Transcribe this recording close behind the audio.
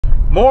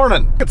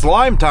Morning. It's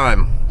lime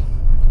time.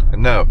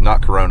 And no,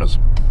 not Coronas.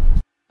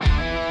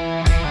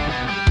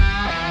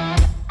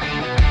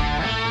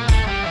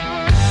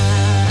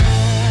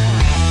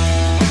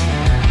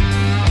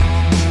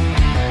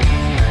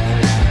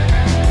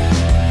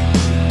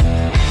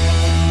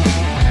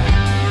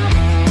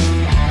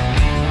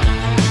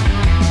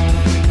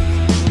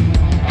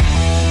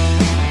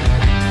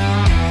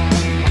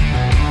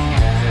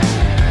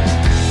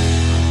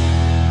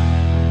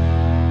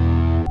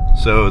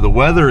 So the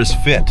weather is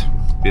fit.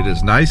 It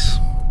is nice,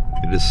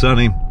 it is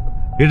sunny,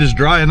 it is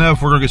dry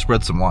enough. We're gonna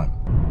spread some lime.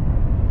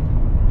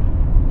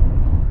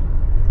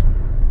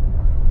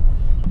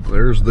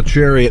 There's the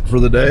chariot for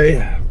the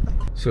day.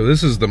 So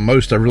this is the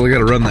most I really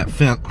gotta run that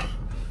Fendt.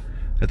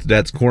 That's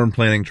Dad's corn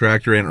planting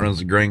tractor, and it runs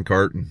the grain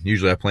cart, and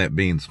usually I plant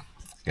beans.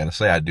 Gotta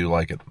say I do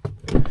like it.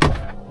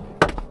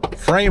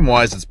 Frame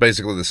wise, it's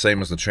basically the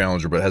same as the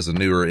Challenger, but it has a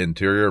newer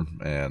interior,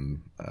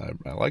 and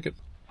I like it.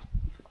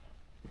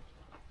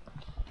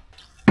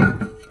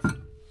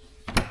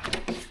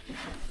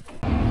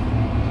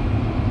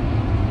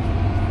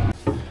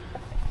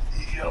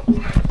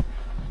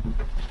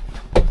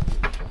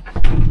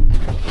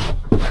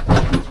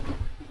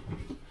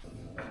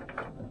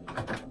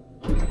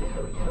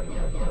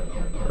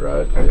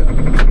 Right,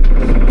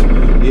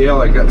 yeah,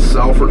 like that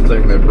sulfur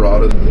thing they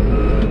brought it.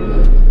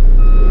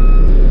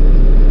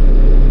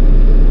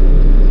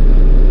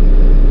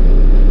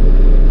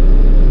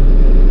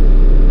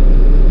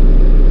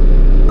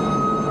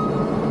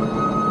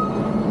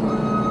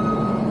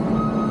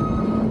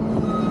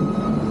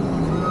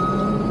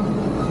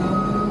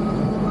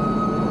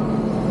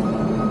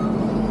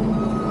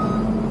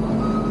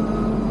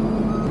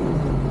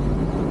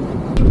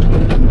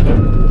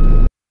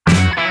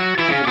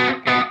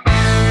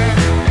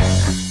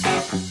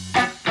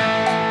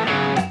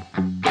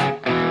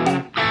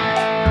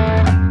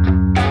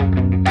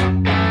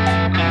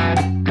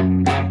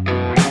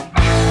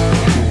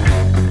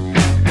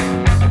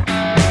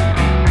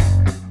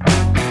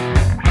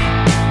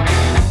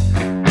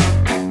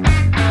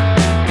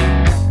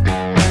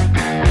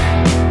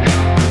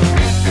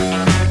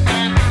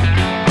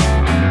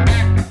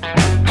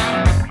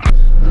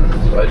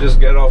 Just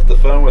got off the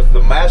phone with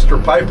the master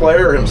pipe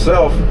layer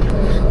himself.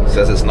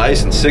 Says it's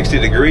nice and 60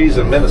 degrees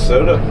in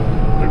Minnesota.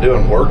 They're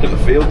doing work in the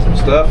fields and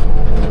stuff.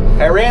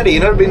 Hey Randy, you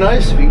know, it'd be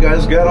nice if you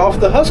guys got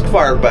off the husk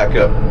fired back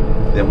up.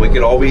 Then we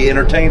could all be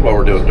entertained while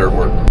we're doing dirt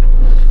work.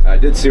 I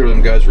did see where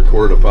them guys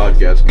recorded a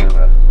podcast.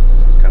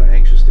 Kind of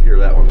anxious to hear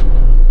that one.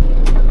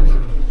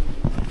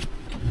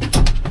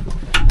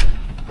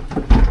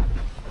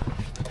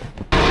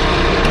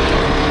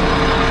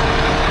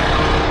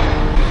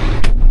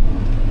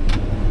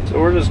 So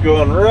we're just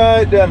going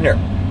right down here.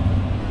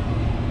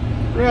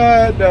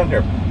 Right down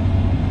here.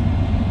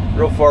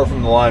 Real far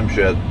from the lime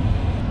shed.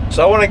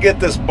 So I want to get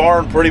this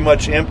barn pretty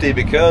much empty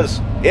because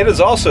it is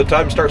also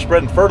time to start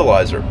spreading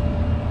fertilizer.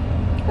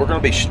 We're going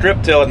to be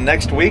strip tilling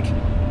next week.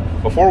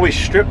 Before we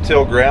strip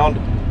till ground,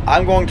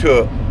 I'm going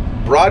to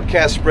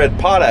broadcast spread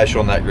potash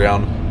on that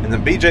ground, and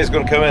then BJ's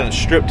going to come in and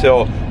strip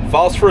till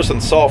phosphorus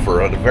and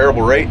sulfur at a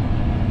variable rate.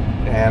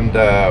 And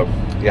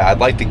yeah, I'd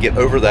like to get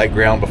over that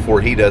ground before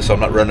he does, so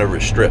I'm not running over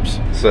his strips.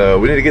 So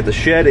we need to get the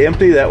shed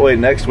empty, that way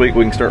next week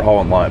we can start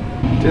hauling lime.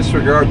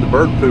 Disregard the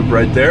bird poop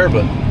right there,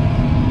 but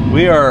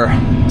we are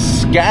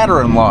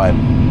scattering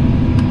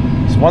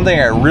lime. So one thing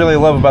I really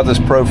love about this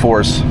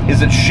Pro-Force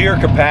is its sheer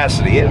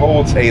capacity. It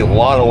holds a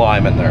lot of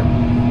lime in there.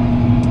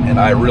 And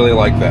I really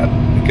like that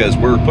because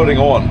we're putting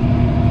on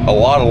a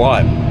lot of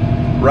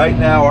lime. Right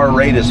now our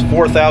rate is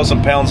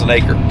 4,000 pounds an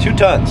acre, 2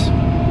 tons.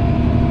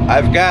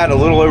 I've got a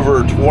little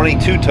over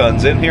 22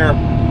 tons in here,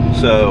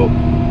 so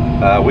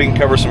we can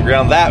cover some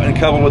ground. That and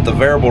coupled with the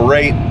variable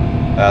rate,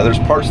 there's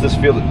parts of this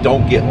field that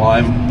don't get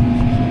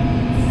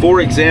lime.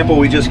 For example,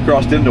 we just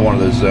crossed into one of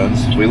those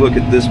zones. If we look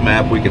at this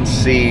map, we can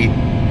see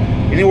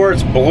anywhere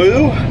it's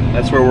blue,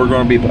 that's where we're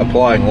going to be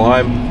applying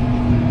lime.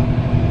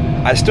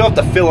 I still have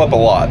to fill up a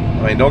lot.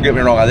 I mean, don't get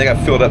me wrong, I think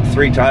I've filled up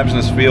 3 times in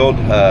this field.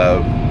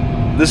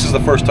 This is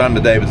the first time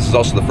today, but this is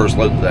also the first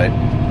load today.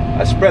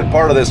 I spread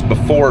part of this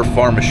before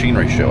Farm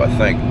Machinery Show, I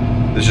think.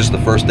 This is just the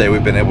first day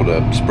we've been able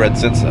to spread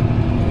since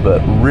then.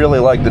 But really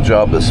like the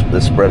job this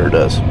spreader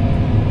does.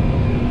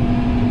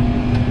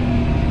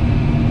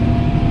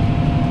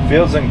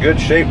 Field's in good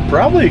shape.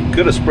 Probably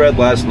could have spread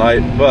last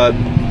night, but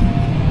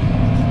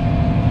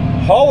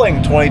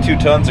hauling 22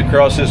 tons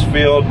across this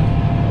field,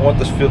 I want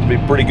this field to be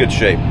pretty good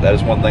shape. That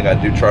is one thing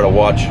I do try to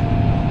watch.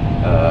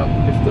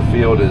 If the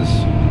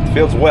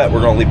field's wet, we're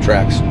going to leave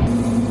tracks.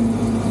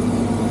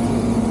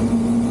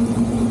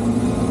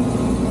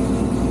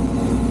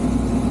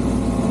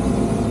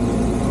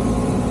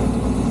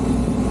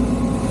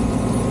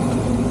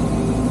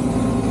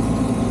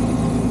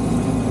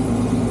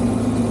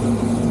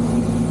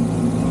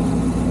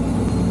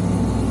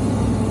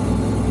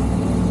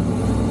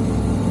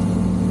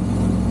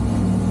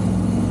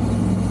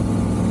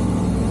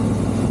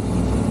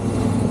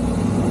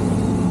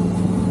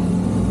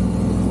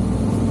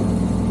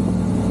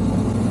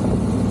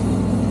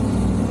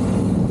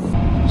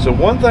 So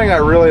one thing I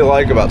really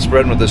like about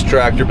spreading with this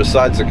tractor,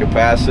 besides the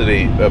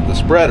capacity of the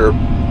spreader,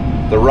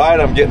 the ride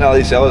I'm getting out of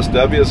these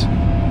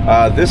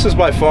LSWs, this is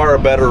by far a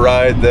better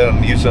ride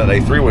than using a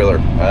three-wheeler.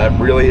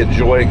 I'm really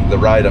enjoying the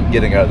ride I'm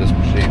getting out of this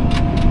machine.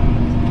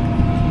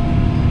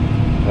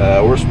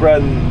 We're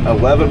spreading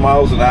 11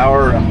 miles an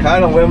hour. I'm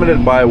kind of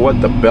limited by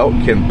what the belt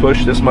can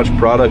push this much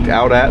product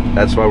out at.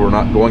 That's why we're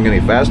not going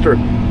any faster.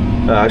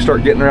 I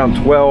start getting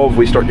around 12,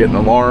 we start getting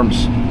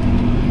alarms.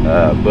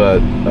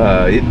 But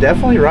it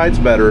definitely rides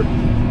better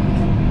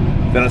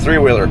than a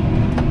three-wheeler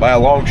by a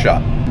long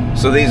shot.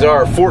 So these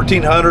are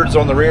 1400s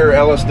on the rear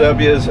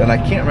LSWs, and I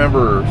can't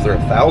remember if they're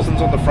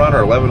 1000s on the front or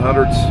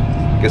 1100s.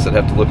 I guess I'd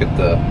have to look at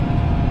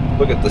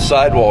the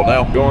sidewall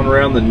now. Going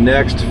around the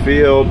next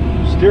field,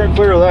 steering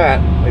clear of that.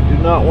 I do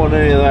not want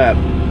any of that.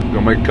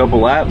 Gonna make a couple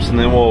laps and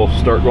then we'll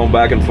start going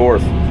back and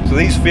forth. So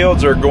these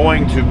fields are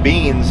going to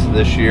beans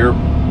this year.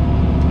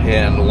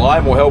 And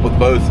lime will help with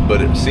both, but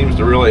it seems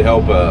to really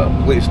help,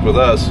 at least with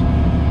us,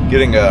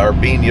 getting our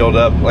bean yield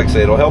up. Like I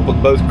say, it'll help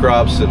with both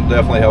crops. It'll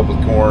definitely help with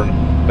corn.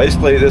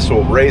 Basically, this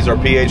will raise our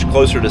pH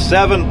closer to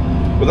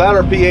 7. Without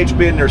our pH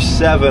being near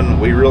 7,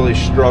 we really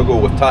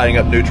struggle with tying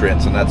up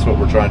nutrients, and that's what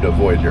we're trying to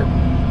avoid here.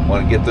 We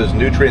want to get those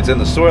nutrients in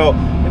the soil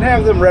and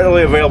have them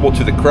readily available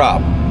to the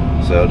crop.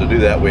 So to do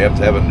that, we have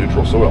to have a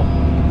neutral soil.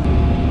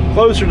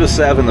 Closer to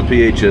 7 the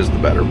pH is, the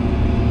better.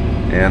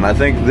 And I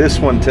think this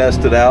one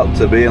tested out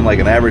to being like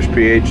an average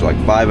pH like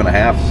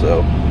 5.5,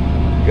 so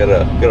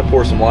gotta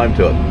pour some lime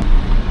to it.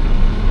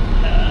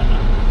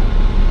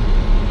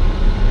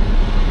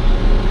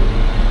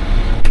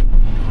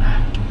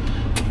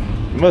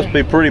 You must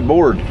be pretty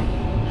bored.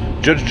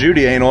 Judge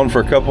Judy ain't on for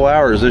a couple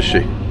hours, is she?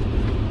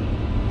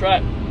 That's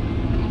right.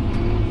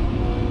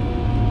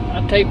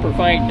 My taper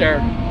ain't there.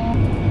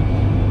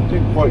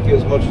 Didn't quite get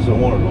as much as I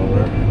wanted on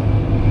there.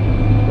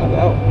 Got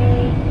out.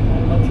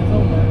 How much is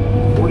on there?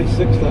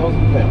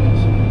 46,000 pounds.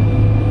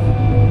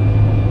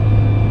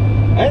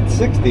 I had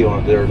 60 on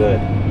it the other day.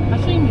 I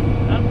seen you. I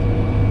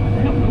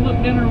happened to look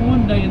down there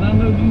one day and I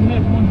know you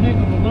had one heck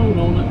of a load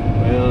on it.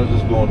 Man, I was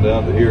just going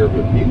down to here,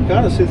 but you can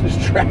kind of see those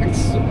tracks,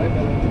 so maybe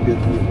I need to get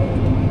through it.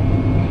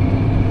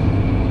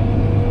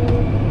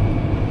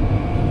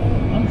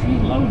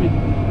 She's loaded.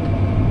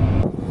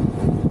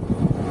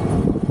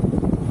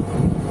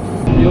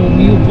 The old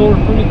mule puller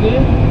pretty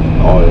good?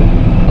 Oh, yeah.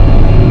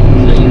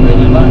 So you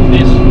really like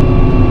this?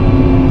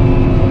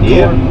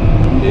 Yeah.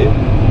 Yeah.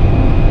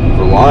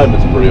 For lime,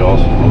 it's pretty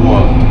awesome. I'm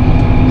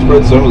gonna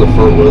spread some of the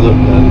fur with it,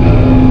 and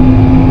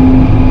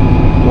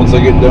once I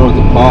get done with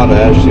the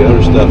potash, the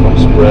other stuff I'm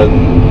spreading,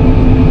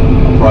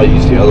 I'll probably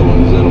use the other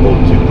one because it'll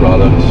hold 2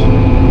 products,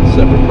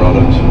 separate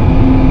products.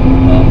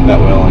 That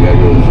way I only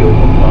gotta go to the field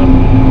one time.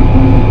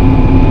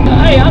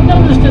 Hey, I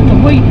noticed that the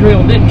wheat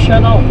drill didn't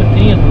shut off at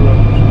the end of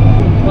those,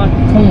 like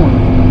the corn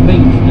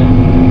beans did.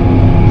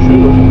 Should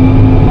have.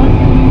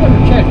 You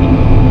better check it.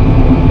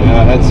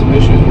 Yeah, I had some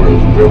issues where it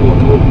was dribbling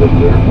a little bit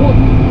there. Well,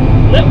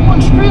 that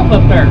one strip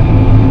up there,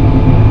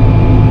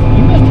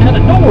 you must have had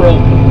a door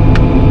open.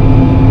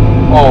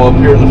 Oh, up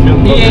here in the field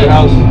above your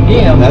house?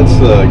 Yeah. That's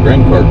the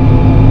grain cart.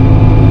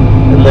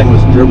 That thing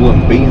was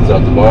dribbling beans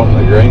out the bottom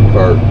of the grain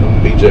cart.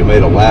 BJ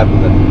made a lap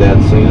and then Dad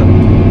seen him.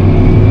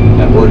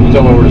 That word, you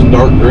talking about where it's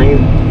dark green?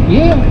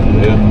 Yeah.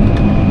 Yeah.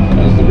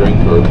 That's the grain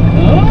cart.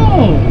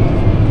 Oh.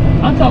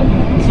 I thought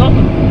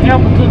something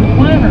happened to the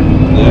planter.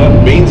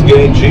 Yeah, beans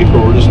getting cheaper.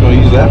 We're just going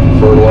to use that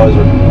for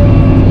fertilizer.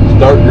 It's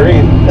dark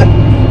green.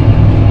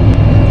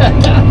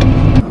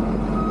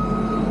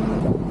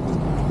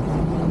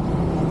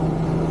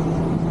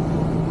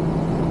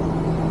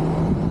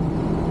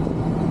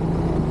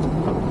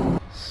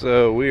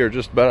 So we are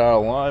just about out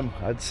of lime.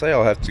 I'd say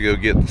I'll have to go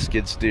get the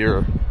skid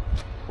steer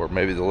or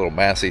maybe the little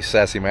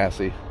Sassy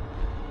Massey.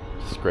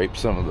 Scrape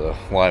some of the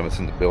lime that's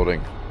in the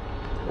building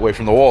away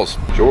from the walls.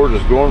 George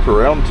is going for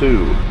round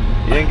 2.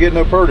 He ain't getting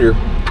no prettier.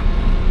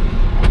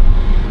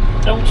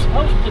 Don't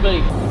supposed to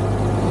be.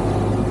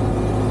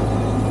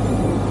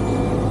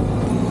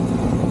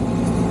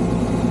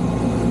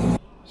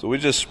 So we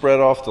just spread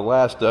off the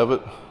last of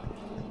it.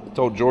 I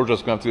told George I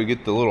was going to have to go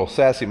get the little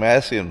Sassy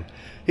Massey, and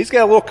he's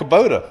got a little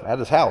Kubota at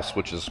his house,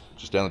 which is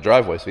just down the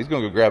driveway, so he's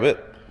going to go grab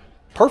it.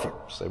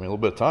 Perfect. Save me a little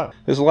bit of time.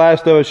 This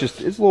last though, it's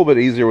a little bit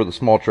easier with a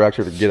small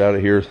tractor to get out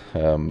of here.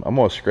 I'm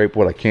going to scrape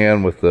what I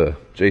can with the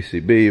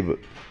JCB, but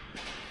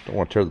don't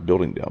want to tear the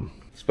building down,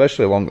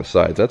 especially along the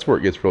sides. That's where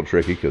it gets real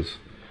tricky because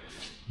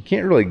you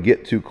can't really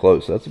get too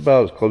close. That's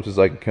about as close as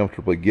I can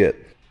comfortably get.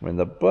 I mean,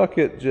 the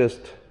bucket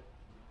just,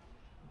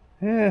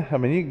 I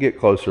mean, you can get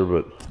closer,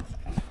 but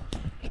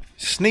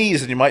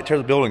sneeze and you might tear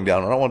the building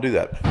down. I don't want to do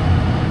that.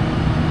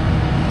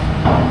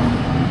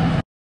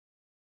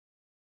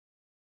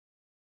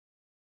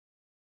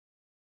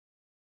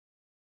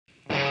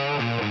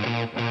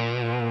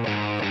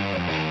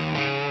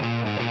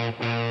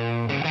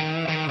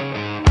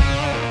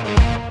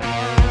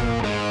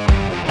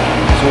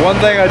 So one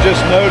thing I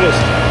just noticed,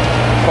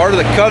 part of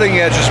the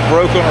cutting edge just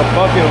broke on our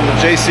bucket on the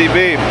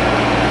JCB.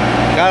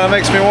 Kind of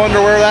makes me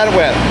wonder where that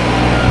went.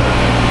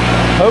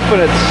 Hoping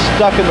it's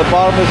stuck in the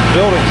bottom of this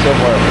building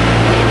somewhere.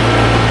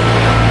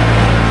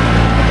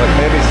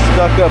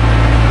 stuck up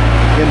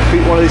in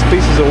one of these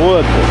pieces of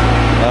wood, but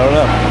I don't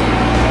know.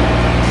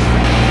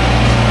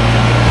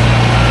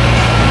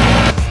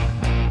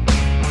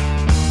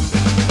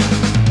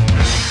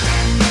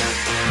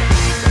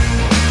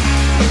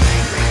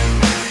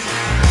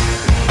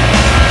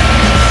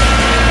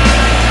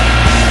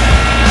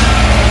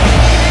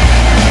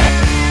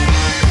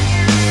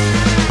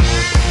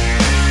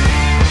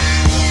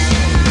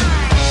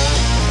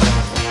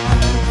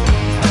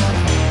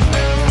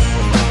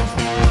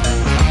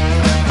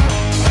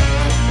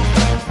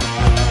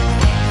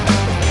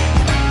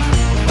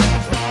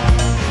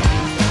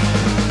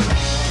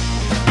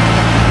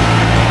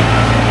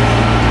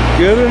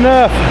 Good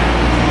enough.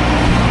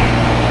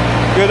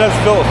 Good enough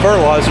to fill with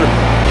fertilizer.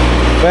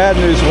 Bad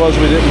news was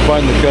we didn't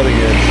find the cutting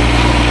edge.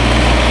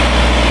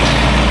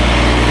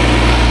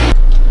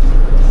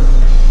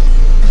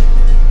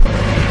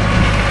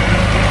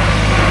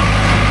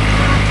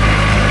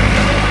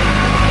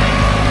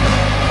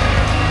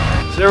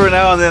 So every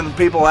now and then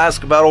people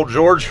ask about old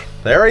George.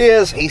 There he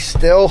is. He's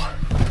still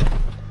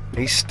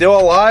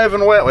alive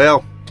and well.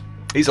 Well,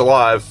 he's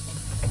alive.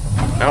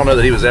 I don't know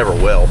that he was ever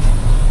well.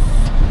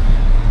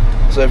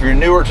 So if you're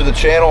newer to the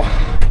channel,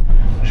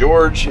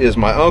 George is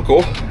my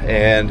uncle,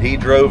 and he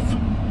drove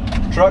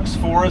trucks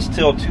for us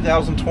till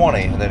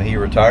 2020, and then he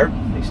retired.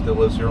 He still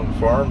lives here on the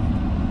farm,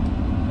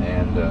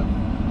 and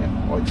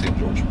yeah, I like seeing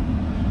George.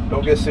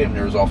 Don't get to see him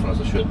near as often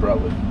as I should,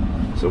 probably.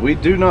 So we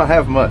do not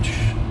have much.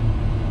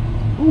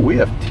 Ooh, we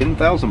have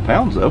 10,000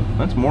 pounds though.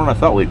 That's more than I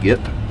thought we'd get.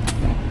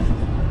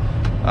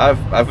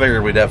 I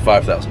figured we'd have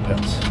 5,000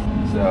 pounds.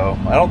 So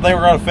I don't think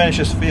we're going to finish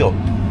this field,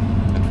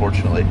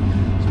 unfortunately.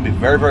 It's going to be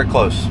very, very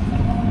close.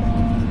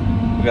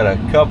 We got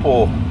a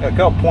couple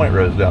point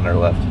rows down there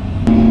left.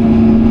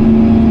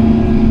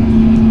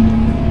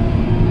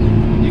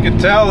 You can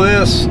tell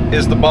this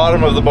is the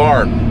bottom of the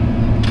barn.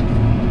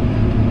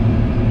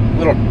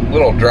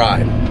 Little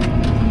dry.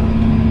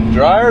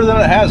 Drier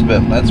than it has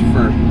been. That's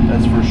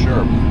for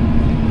sure.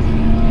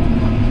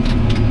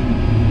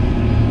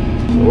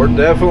 So we're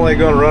definitely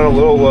going to run a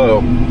little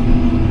low.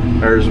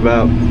 There's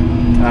about,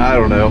 I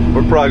don't know,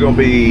 we're probably going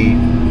to be,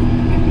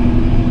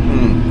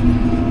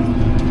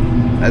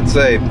 I'd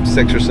say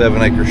 6 or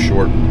 7 acres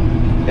short.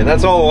 And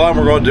that's all the line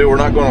we're going to do. We're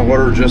not going to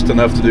water just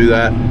enough to do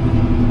that.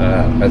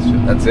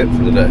 That's it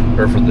for the day,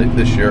 or for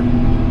this year.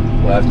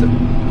 We'll have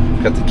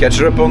to catch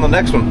it up on the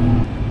next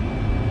one.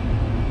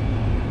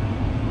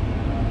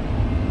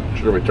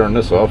 Sure, we turn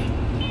this off.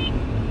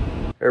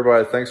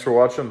 Everybody, thanks for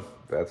watching.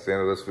 That's the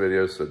end of this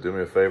video, so do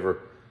me a favor.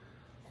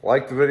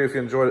 Like the video if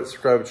you enjoyed it.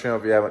 Subscribe to the channel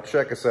if you haven't.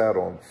 Check us out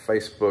on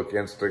Facebook,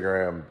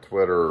 Instagram,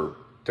 Twitter,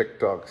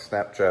 TikTok,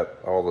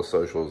 Snapchat, all the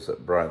socials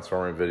at Brian's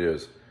Farming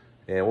Videos.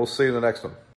 And we'll see you in the next one.